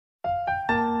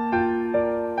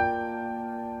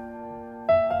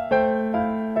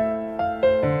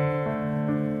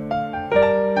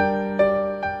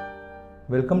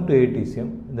Welcome to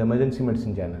AETCM, the emergency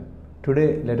medicine channel.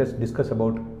 Today let us discuss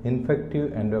about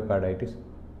infective endocarditis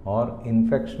or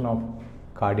infection of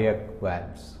cardiac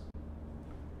valves.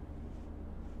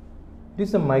 It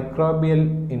is a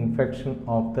microbial infection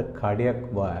of the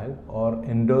cardiac valve or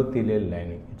endothelial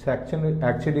lining. It's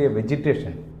actually a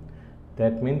vegetation.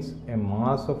 That means a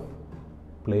mass of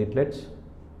platelets,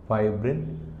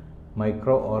 fibrin,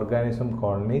 microorganism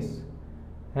colonies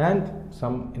and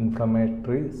some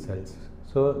inflammatory cells.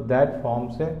 So that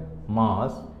forms a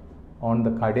mass on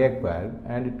the cardiac valve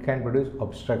and it can produce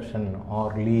obstruction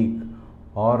or leak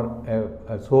or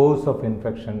a source of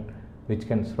infection which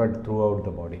can spread throughout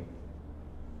the body.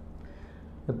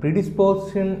 The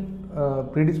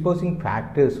predisposing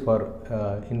factors for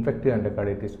infective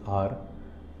endocarditis are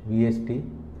VST,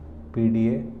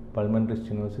 PDA, pulmonary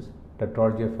stenosis,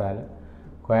 tetralogy of Fallot,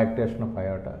 coarctation of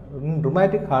aorta. In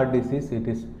rheumatic heart disease, it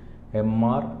is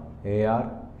MR, AR,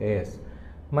 AS.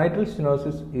 Mitral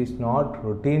stenosis is not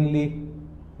routinely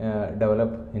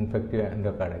develop infective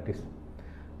endocarditis.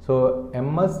 So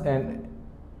MS and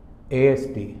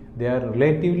AST, they are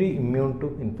relatively immune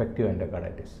to infective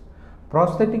endocarditis.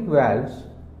 Prosthetic valves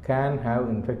can have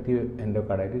infective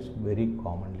endocarditis very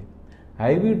commonly.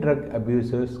 IV drug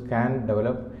abusers can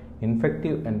develop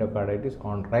infective endocarditis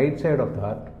on right side of the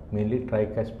heart, mainly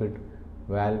tricuspid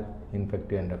valve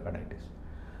infective endocarditis.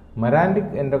 Merandic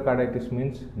endocarditis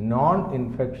means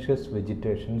non-infectious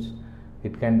vegetations.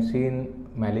 It can see in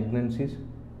malignancies,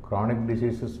 chronic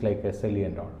diseases like SLE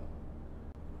and all.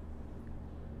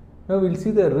 Now we will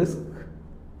see the risk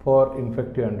for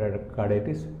infective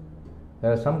endocarditis.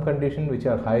 There are some conditions which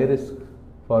are high risk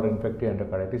for infective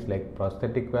endocarditis like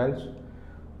prosthetic valves,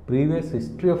 previous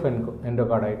history of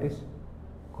endocarditis,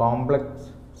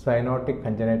 complex cyanotic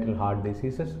congenital heart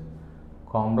diseases,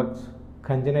 complex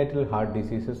congenital heart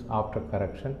diseases after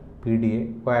correction,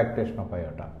 PDA, coarctation of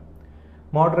aorta.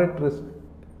 Moderate risk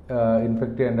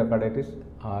infective endocarditis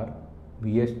are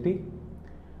VST,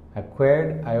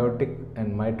 acquired aortic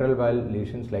and mitral valve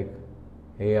lesions like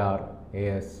AR,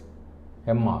 AS,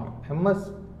 MR.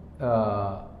 MS,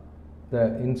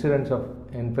 the incidence of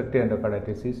infective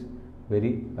endocarditis is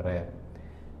very rare.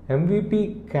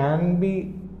 MVP can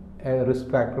be a risk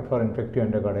factor for infective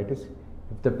endocarditis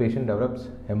if the patient develops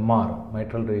MR,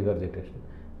 mitral regurgitation.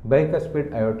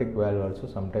 Bicuspid aortic valve also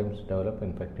sometimes develop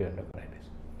infective endocarditis.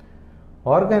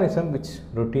 Organism which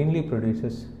routinely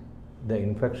produces the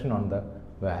infection on the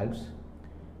valves: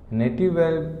 native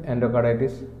valve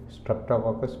endocarditis,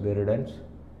 Streptococcus viridans,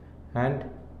 and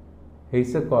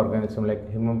Hayseck organism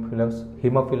like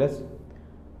Haemophilus,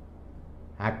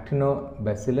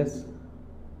 Actinobacillus,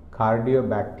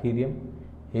 Cardiobacterium,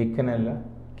 Aikenella,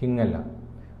 Kingella.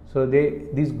 So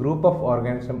this group of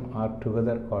organisms are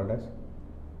together called as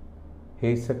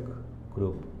Hayseck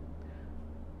group.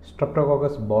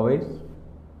 Streptococcus bovis,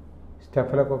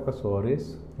 Staphylococcus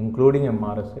aureus, including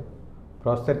MRSA,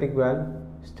 prosthetic valve,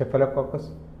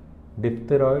 Staphylococcus,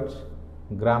 diphtheroids,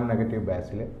 gram-negative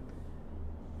bacilli.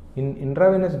 In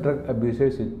intravenous drug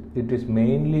abusers, it is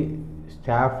mainly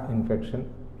staph infection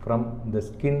from the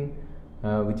skin,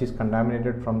 which is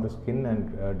contaminated from the skin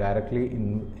and directly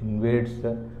invades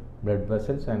the blood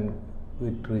vessels and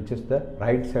it reaches the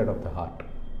right side of the heart.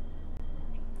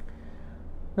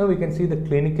 Now we can see the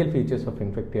clinical features of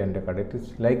infective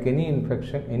endocarditis. Like any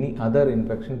infection, any other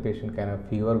infection, patient can have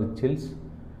fever with chills.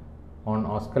 On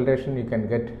auscultation, you can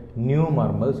get new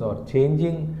murmurs or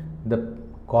changing the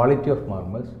quality of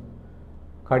murmurs.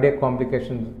 Cardiac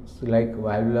complications like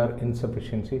valvular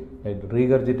insufficiency, like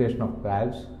regurgitation of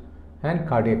valves, and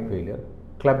cardiac failure.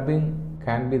 Clubbing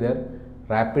can be there,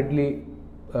 rapidly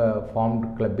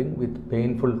formed clubbing with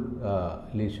painful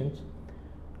lesions.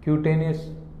 Cutaneous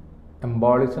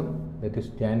embolism, that is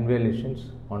Janvier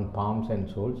lesions on palms and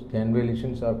soles. Janvier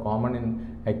lesions are common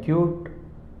in acute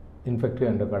infective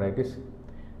endocarditis.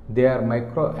 They are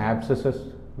micro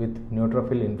abscesses with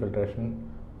neutrophil infiltration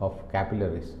of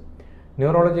capillaries.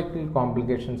 Neurological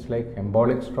complications like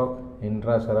embolic stroke,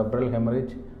 intracerebral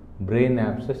hemorrhage, brain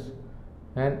abscess,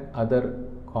 and other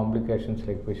complications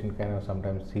like patient can have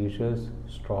sometimes seizures,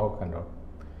 stroke and all.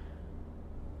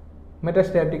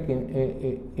 Metastatic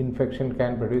infection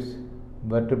can produce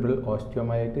vertebral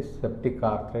osteomyelitis, septic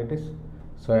arthritis,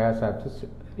 psoriasis abscess,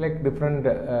 like different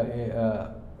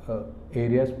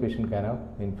areas patient can have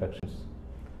infections.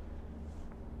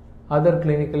 Other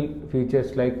clinical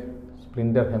features like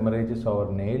splinter hemorrhages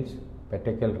over nails,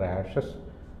 petechial rashes,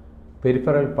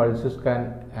 peripheral pulses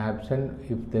can absent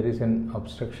if there is an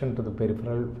obstruction to the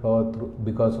peripheral flow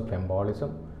because of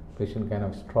embolism. Patient can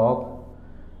have stroke,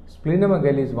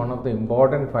 Splenomegaly is one of the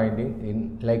important findings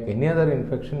in, like any other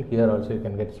infection. Here also you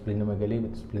can get splenomegaly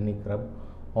with splenic rub,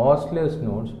 osseous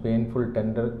nodes, painful,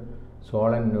 tender,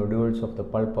 swollen nodules of the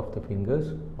pulp of the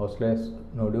fingers. Osseous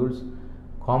nodules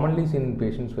commonly seen in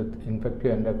patients with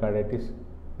infective endocarditis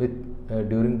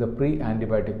during the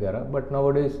pre-antibiotic era, but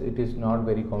nowadays it is not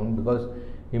very common because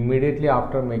immediately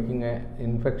after making an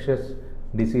infectious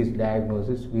disease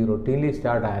diagnosis, we routinely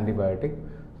start antibiotic.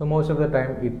 So most of the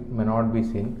time it may not be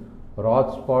seen.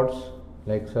 Roth spots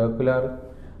like circular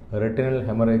retinal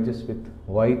hemorrhages with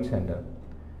white center.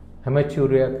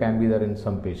 Hematuria can be there in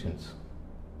some patients.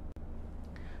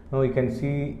 Now you can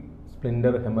see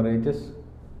splinter hemorrhages,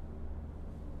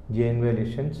 Janeway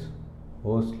lesions,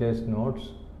 osseous nodes,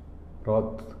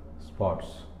 Roth spots.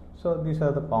 So these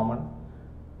are the common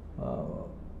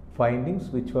findings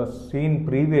which was seen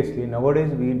previously.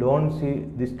 Nowadays we don't see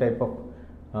this type of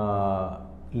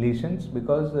lesions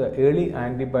because the early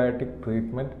antibiotic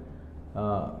treatment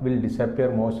will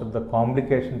disappear most of the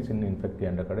complications in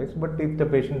infective endocarditis. But if the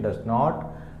patient does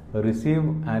not receive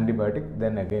antibiotic,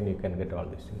 then again you can get all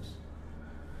these things.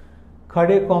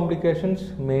 Cardiac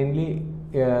complications, mainly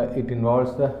it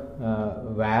involves the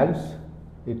valves.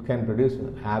 It can produce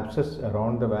abscess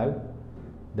around the valve.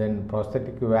 Then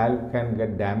prosthetic valve can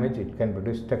get damaged. It can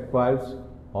produce stuck valves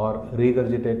or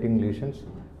regurgitating lesions,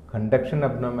 conduction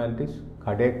abnormalities,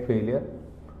 cardiac failure.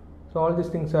 So all these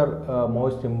things are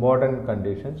most important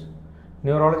conditions.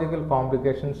 Neurological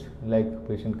complications, like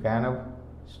patient can have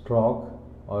stroke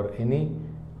or any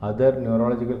other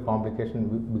neurological complication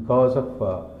because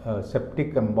of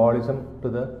septic embolism to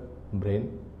the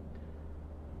brain.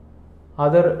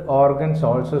 Other organs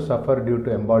also suffer due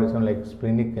to embolism, like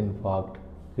splenic infarct,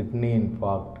 kidney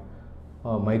infarct,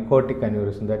 mycotic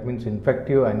aneurysm. That means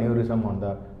infective aneurysm on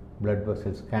the blood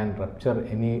vessels can rupture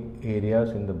any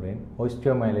areas in the brain.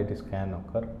 Osteomyelitis can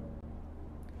occur.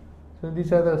 So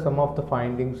these are some of the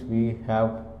findings we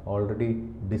have already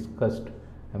discussed.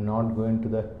 I am not going to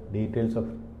the details of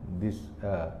these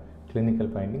clinical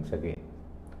findings again.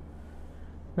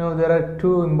 Now there are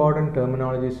two important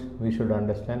terminologies we should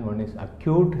understand. One is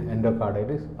acute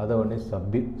endocarditis, other one is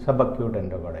subacute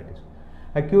endocarditis.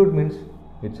 Acute means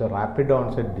it's a rapid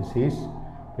onset disease.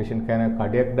 Patient can have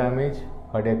cardiac damage,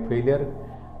 cardiac failure,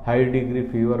 high degree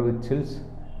fever with chills.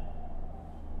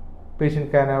 Patient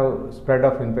can have spread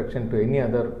of infection to any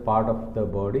other part of the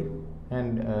body,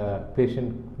 and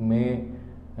patient may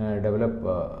develop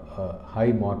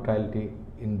high mortality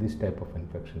in this type of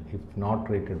infection if not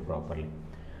treated properly.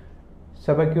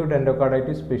 Subacute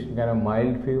endocarditis, patient can have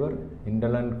mild fever,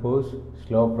 indolent course,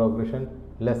 slow progression,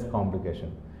 less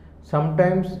complication.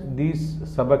 Sometimes these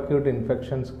subacute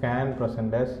infections can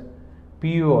present as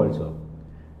PUO also,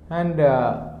 and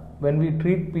when we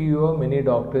treat PUO, many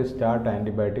doctors start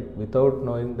antibiotic without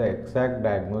knowing the exact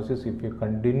diagnosis. If you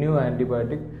continue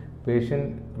antibiotic,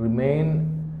 patient remain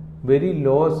very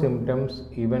low symptoms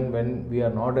even when we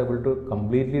are not able to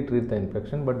completely treat the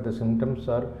infection, but the symptoms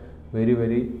are very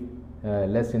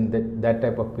less in that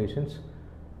type of patients.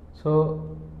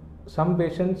 So some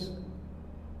patients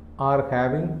are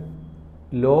having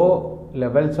low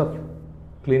levels of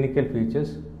clinical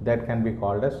features that can be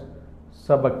called as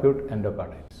subacute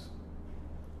endocarditis.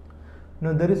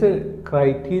 Now there is a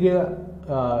criteria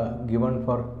given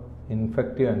for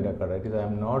infective endocarditis. I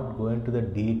am not going to the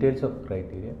details of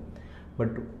criteria, but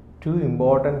two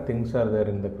important things are there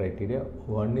in the criteria.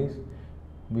 One is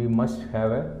we must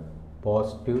have a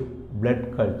positive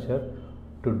blood culture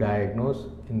to diagnose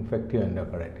infective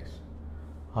endocarditis.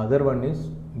 Other one is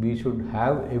we should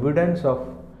have evidence of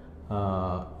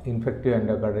infective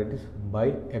endocarditis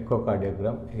by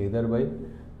echocardiogram, either by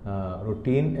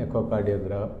routine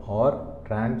echocardiogram or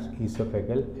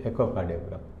transesophageal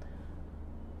echocardiogram.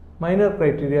 Minor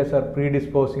criteria are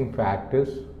predisposing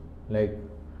factors like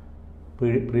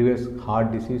previous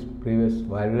heart disease, previous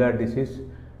valvular disease,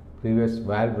 previous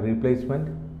valve replacement,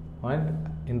 and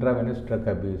intravenous drug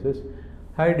abuses,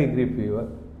 high degree fever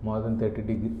more than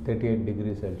 38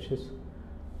 degrees Celsius,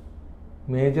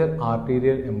 major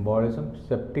arterial embolism,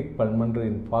 septic pulmonary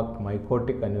infarct,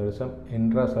 mycotic aneurysm,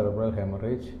 intracerebral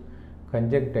hemorrhage,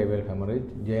 conjunctival hemorrhage,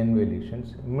 Janeway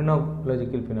lesions,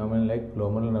 immunological phenomena like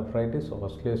glomerulonephritis,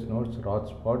 osseous nodes, Roth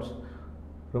spots,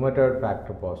 rheumatoid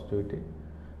factor positivity,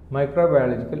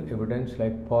 microbiological evidence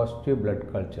like positive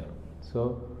blood culture.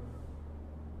 So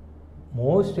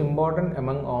most important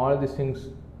among all these things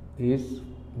is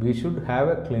we should have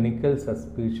a clinical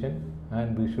suspicion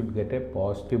and we should get a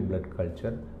positive blood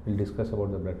culture. We'll discuss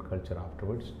about the blood culture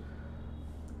afterwards.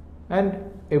 And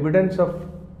evidence of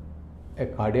a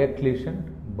cardiac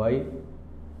lesion by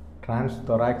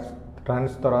transthoracic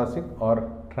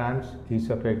or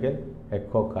transesophageal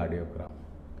echocardiogram.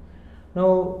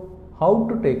 Now, how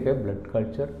to take a blood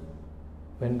culture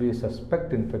when we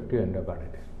suspect infective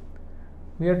endocarditis?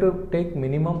 We have to take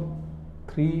minimum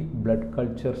 3 blood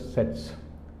culture sets,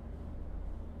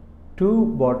 2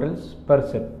 bottles per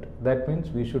set. That means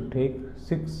we should take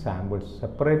 6 samples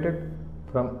separated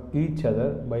from each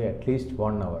other by at least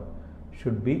 1 hour.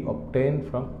 Should be obtained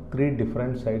from 3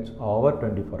 different sites over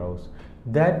 24 hours.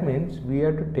 That means we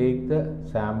have to take the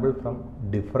sample from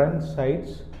different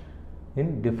sites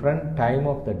in different time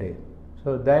of the day.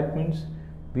 So that means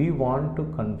we want to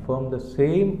confirm the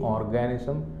same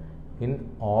organism in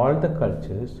all the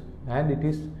cultures and it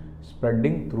is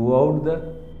spreading throughout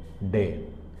the day.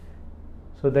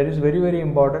 So that is very, very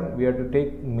important. We have to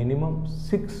take minimum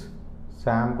 6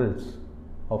 samples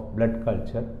of blood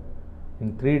culture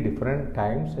in 3 different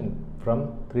times and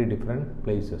from 3 different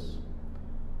places.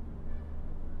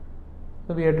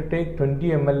 So we have to take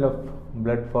 20 ml of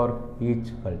blood for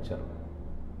each culture.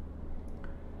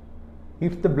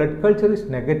 If the blood culture is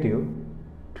negative,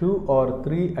 2 or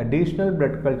 3 additional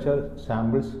blood culture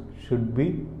samples should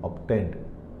be obtained.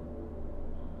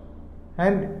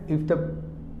 And if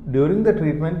during the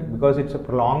treatment, because it's a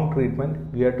prolonged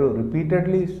treatment, we have to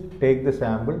repeatedly take the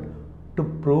sample to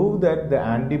prove that the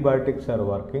antibiotics are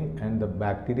working and the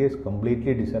bacteria is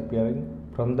completely disappearing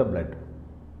from the blood.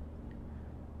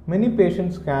 Many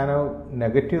patients can have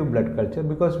negative blood culture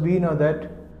because we know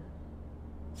that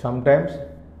sometimes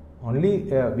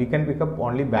only we can pick up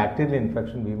only bacterial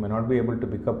infection. We may not be able to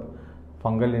pick up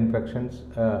fungal infections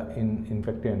in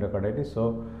infective endocarditis.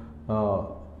 So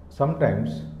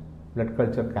sometimes blood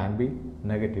culture can be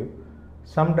negative.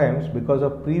 Sometimes because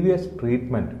of previous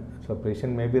treatment, so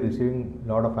patient may be receiving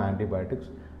lot of antibiotics,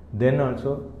 then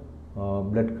also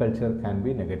blood culture can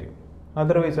be negative.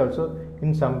 Otherwise also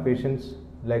in some patients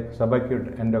like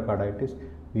subacute endocarditis,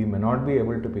 we may not be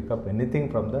able to pick up anything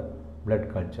from the blood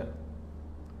culture.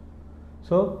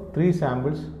 So 3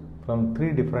 samples from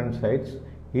 3 different sites.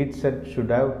 Each set should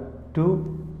have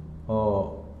 2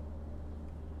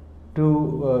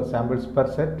 samples per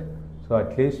set. So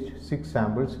at least 6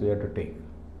 samples we have to take.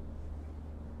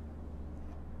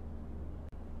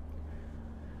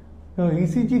 Now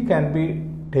ECG can be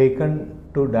taken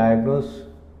to diagnose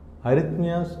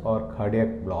arrhythmias or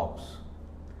cardiac blocks.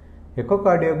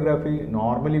 Echocardiography,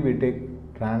 normally we take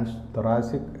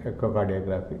transthoracic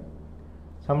echocardiography.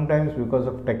 Sometimes because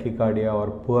of tachycardia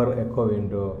or poor echo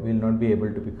window, we will not be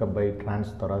able to pick up by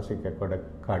transthoracic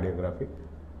echocardiography.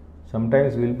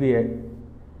 Sometimes we will be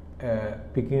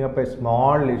picking up a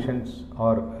small lesions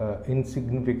or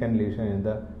insignificant lesion in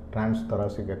the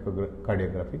transthoracic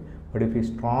echocardiography. But if we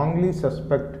strongly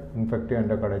suspect infective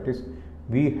endocarditis,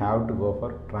 we have to go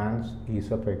for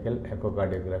transesophageal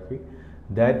echocardiography.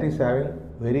 That is having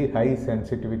very high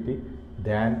sensitivity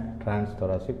than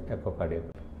transthoracic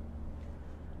echocardiography.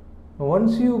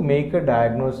 Once you make a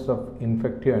diagnosis of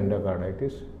infective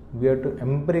endocarditis, we have to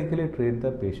empirically treat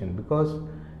the patient, because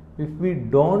if we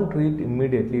don't treat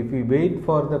immediately, if we wait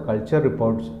for the culture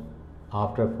reports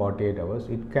after 48 hours,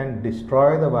 it can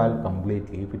destroy the valve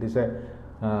completely. If it is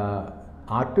a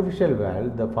artificial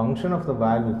valve, the function of the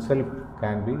valve itself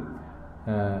can be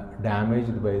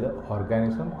damaged by the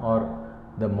organism or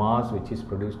the mass which is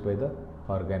produced by the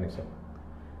organism.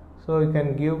 So you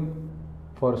can give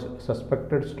for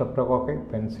suspected streptococci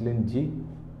penicillin G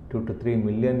 2 to 3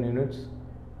 million units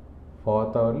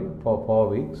 4th hourly for 4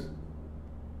 weeks,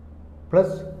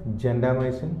 plus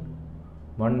gentamicin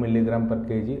 1 milligram per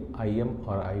kg IM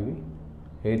or IV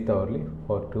 8th hourly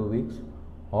for 2 weeks,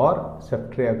 or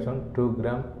ceftriaxone 2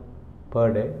 gram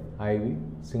per day IV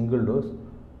single dose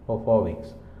for 4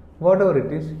 weeks. Whatever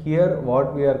it is, here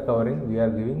what we are covering, we are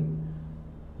giving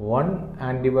 1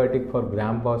 antibiotic for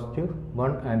gram positive,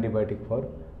 1 antibiotic for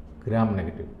gram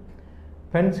negative.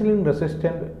 Penicillin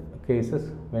resistant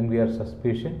cases, when we are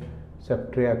suspicion,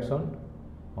 ceftriaxone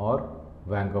or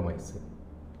vancomycin.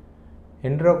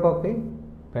 Enterococci,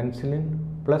 penicillin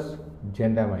plus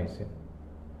gentamicin.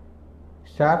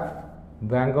 Staph,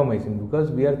 vancomycin,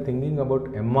 because we are thinking about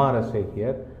MRSA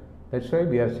here. That's why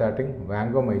we are starting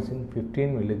vancomycin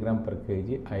 15 milligram per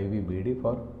kg IV BD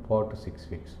for 4 to 6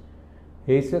 weeks.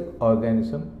 ASEC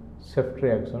organism,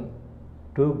 ceftriaxone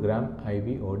 2 gram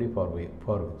IV OD for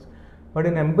 4 weeks. But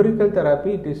in empirical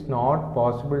therapy, it is not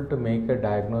possible to make a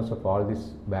diagnosis of all these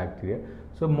bacteria.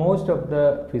 So most of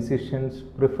the physicians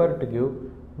prefer to give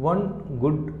 1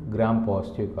 good gram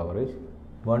positive coverage,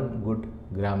 1 good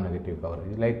gram negative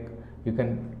coverage. Like you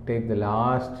can take the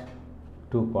last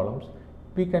 2 columns.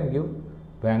 We can give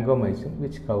vancomycin,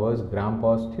 which covers gram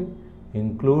positive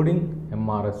including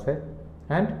MRSA,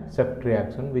 and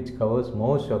ceftriaxone, which covers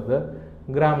most of the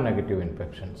gram-negative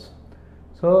infections.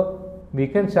 So we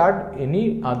can start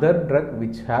any other drug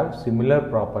which have similar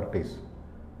properties,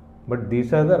 but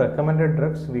these are the recommended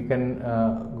drugs. We can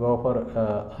go for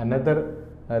another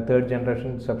third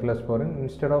generation cephalosporin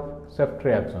instead of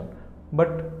ceftriaxone,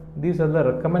 but these are the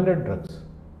recommended drugs.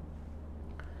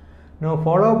 Now,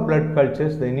 follow-up blood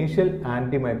cultures. The initial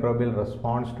antimicrobial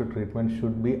response to treatment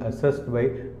should be assessed by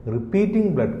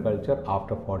repeating blood culture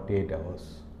after 48 hours.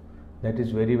 That is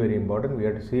very, very important. We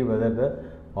have to see whether the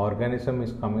organism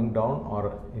is coming down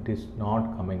or it is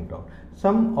not coming down.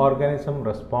 Some organisms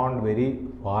respond very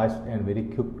fast and very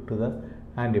quick to the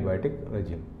antibiotic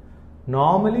regime.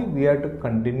 Normally, we have to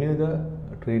continue the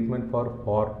treatment for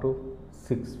 4 to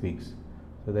 6 weeks.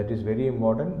 So that is very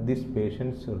important. These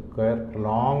patients require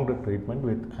prolonged treatment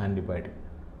with antibiotic.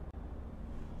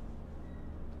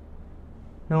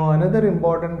 Now another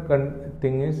important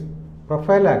thing is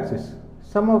prophylaxis.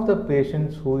 Some of the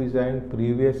patients who is having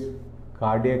previous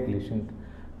cardiac lesions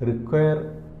require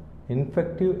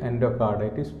infective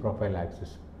endocarditis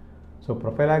prophylaxis. So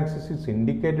prophylaxis is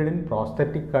indicated in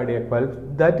prosthetic cardiac valve.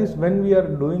 That is when we are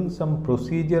doing some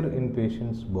procedure in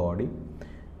patient's body.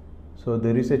 So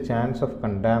there is a chance of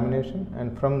contamination,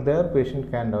 and from there patient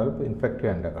can develop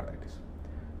infective endocarditis.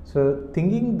 So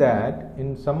thinking that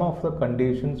in some of the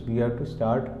conditions we have to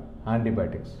start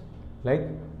antibiotics like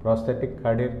prosthetic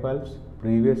cardiac valves,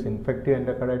 previous infective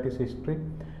endocarditis history,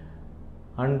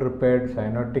 unrepaired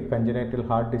cyanotic congenital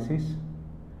heart disease,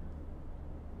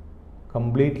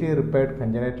 completely repaired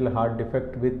congenital heart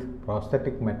defect with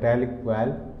prosthetic metallic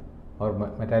valve or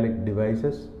metallic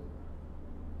devices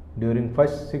during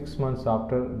first 6 months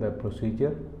after the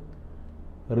procedure,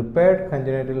 repaired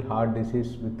congenital heart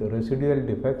disease with residual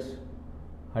defects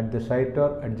at the site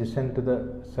or adjacent to the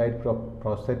site of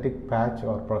prosthetic patch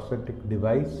or prosthetic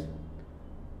device,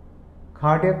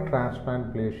 cardiac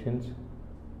transplant patients,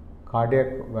 cardiac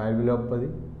valvulopathy,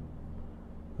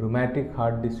 rheumatic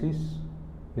heart disease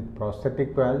with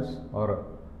prosthetic valves or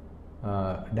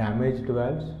damaged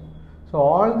valves. So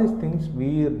all these things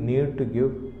we need to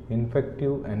give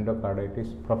infective endocarditis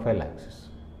prophylaxis.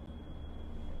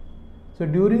 So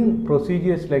during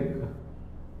procedures like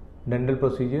dental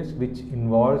procedures which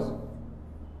involves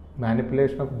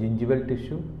manipulation of gingival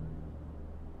tissue,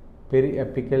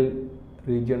 periapical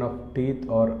region of teeth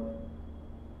or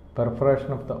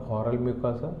perforation of the oral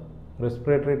mucosa,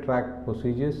 respiratory tract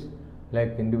procedures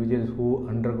like individuals who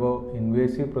undergo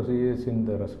invasive procedures in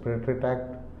the respiratory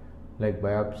tract like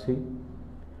biopsy,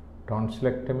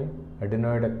 tonsillectomy,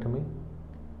 adenoidectomy.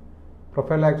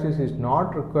 Prophylaxis is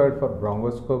not required for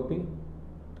bronchoscopy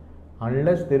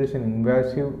unless there is an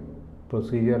invasive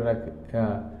procedure like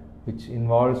which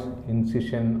involves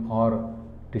incision or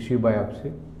tissue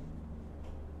biopsy.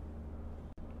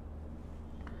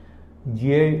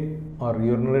 GI or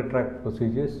urinary tract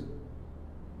procedures.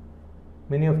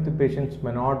 Many of the patients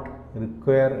may not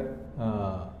require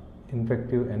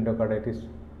infective endocarditis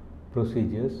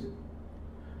procedures.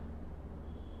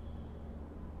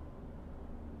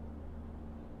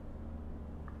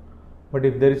 But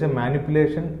if there is a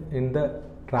manipulation in the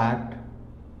tract,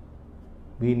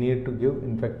 we need to give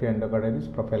infective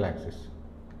endocarditis prophylaxis.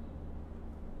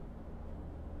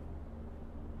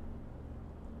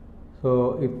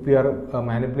 So if we are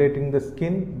manipulating the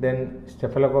skin, then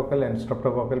staphylococcal and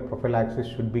streptococcal prophylaxis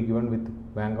should be given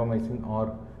with vancomycin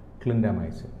or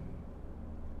clindamycin.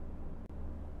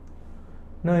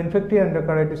 Now, infective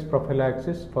endocarditis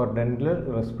prophylaxis for dental,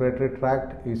 respiratory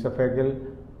tract,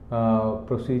 esophageal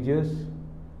procedures,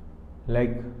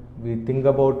 like we think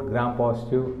about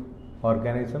gram-positive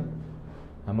organism,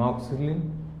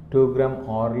 amoxicillin 2 gram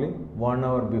orally 1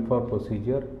 hour before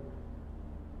procedure,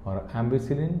 or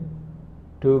ampicillin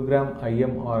 2 gram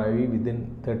IM or IV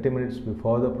within 30 minutes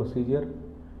before the procedure.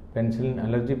 Penicillin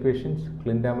allergy patients,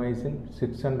 clindamycin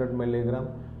 600 mg,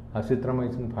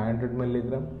 azithromycin 500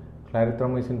 mg,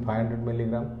 clarithromycin 500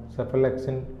 mg,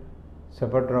 cephalexin,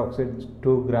 cephadroxide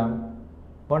 2 gram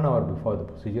 1 hour before the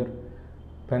procedure.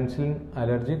 Penicillin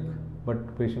allergic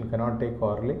but patient cannot take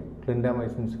orally,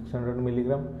 clindamycin 600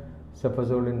 mg,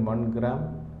 cefazolin 1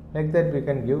 gram. Like that we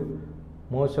can give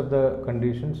most of the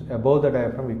conditions. Above the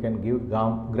diaphragm we can give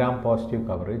gram positive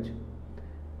coverage.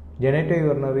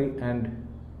 Genitourinary and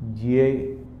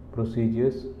GI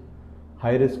procedures,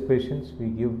 high risk patients we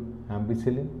give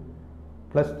ampicillin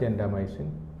plus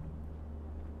gentamicin.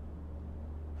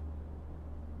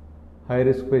 High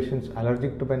risk patients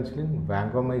allergic to penicillin,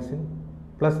 vancomycin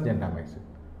plus gentamicin.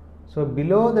 So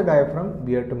below the diaphragm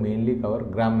we have to mainly cover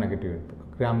gram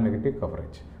negative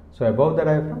coverage. So above the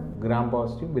diaphragm gram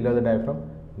positive, below the diaphragm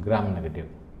gram negative.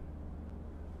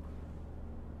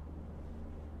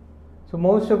 So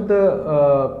most of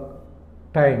the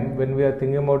time when we are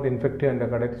thinking about infective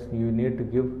endocarditis, you need to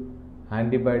give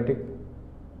antibiotic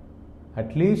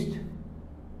at least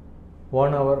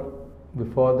 1 hour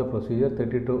before the procedure,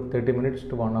 30 minutes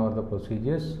to 1 hour the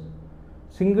procedures.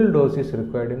 Single dose is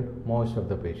required in most of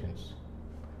the patients.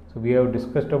 So we have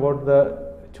discussed about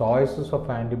the choices of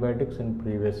antibiotics in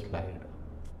previous slide.